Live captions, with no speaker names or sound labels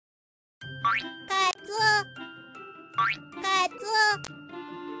カツオ、カツオ、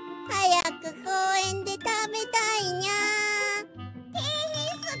早く公園で食べたいにゃ。てへん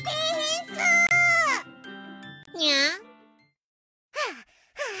す、てへんす。にゃ。はあ、はあ、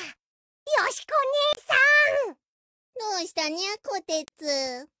よしこ姉さん。どうしたにゃ、こてつ。て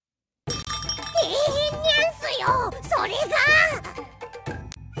へんにゃんすよ、それが。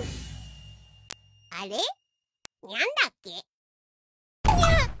あれにゃんだっけ。にゃ。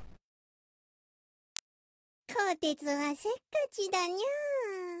こてつはせっかちだにゃ。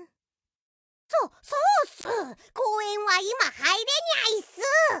そうっす。公園は今入れにゃいっす。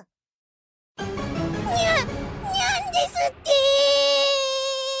にゃんですって。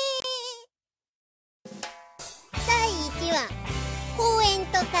第1話、公園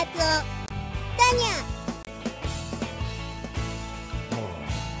とカツオだにゃ。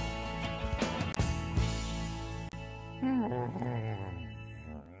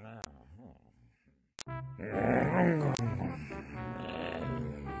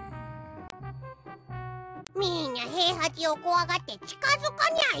みんな平八を怖がって近づか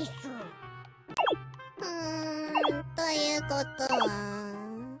にゃいっす。ということは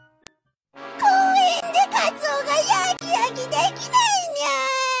公園でカツオがヤキヤキできないにゃ。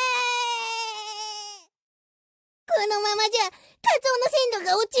このままじゃカツオの鮮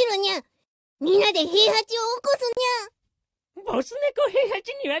度が落ちるにゃ。みんなで平八を起こすにゃ。ボス猫平八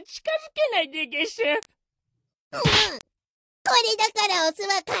には近づけないでげす。これだからオス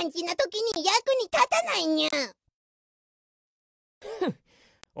は肝心な時に役に立たないにゃ。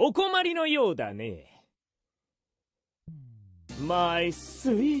お困りのようだね。マイス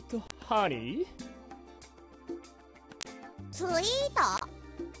イートハニー。スイート？ああ、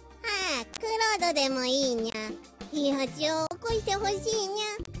クロードでもいいにゃ。平八を起こしてほしいにゃ。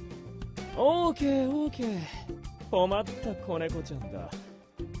オーケーオーケー。困った子猫ちゃんだ。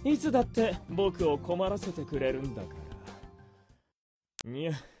いつだって僕を困らせてくれるんだから。に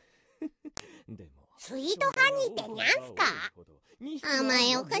ゃ。でもスイートハニーってにゃんすか？甘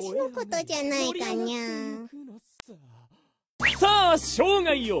いお菓子のことじゃないかにゃ。さあ生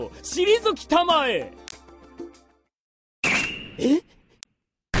涯よ退きたまえ。え？う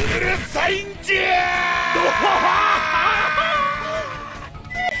るさいんじゃ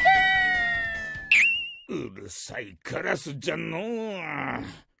うるさいカラスじゃのう。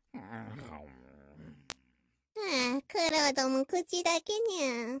クロードも口だけにゃ。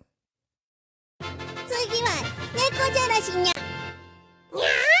次は猫じゃらしにゃ。にゃ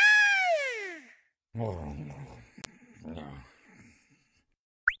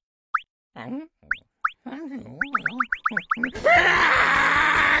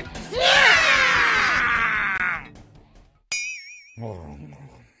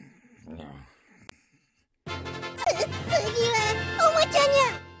次はおもちゃにゃ。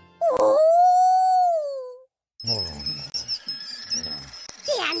おお。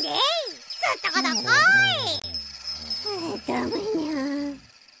てやんで、すっとこどっこい。ダメにゃ。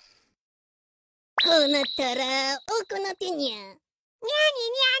こうなったら奥の手にゃ。にゃににゃに。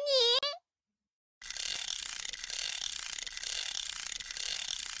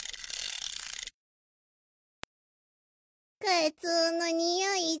カツオの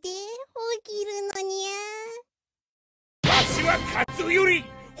匂いで起きるのにゃ。わしはカツオより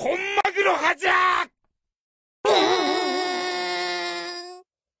本マグロ派じゃ。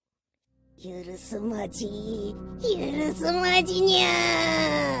許すまじに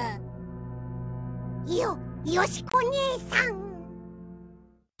ゃ。よしこ姉さん。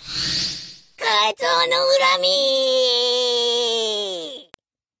カツオの恨み。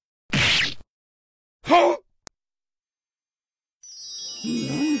はっ。なん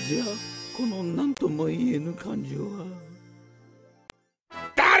じゃこの何とも言えぬ感情は。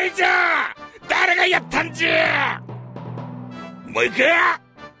誰じゃ。誰がやったんじゃ。もう行け。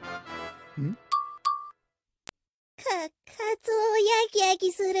カツオをヤキヤ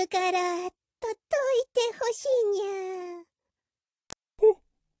キするからとどいてほしいにゃ。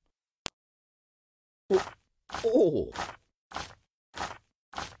おお。じ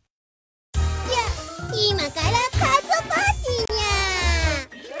ゃあ今からカ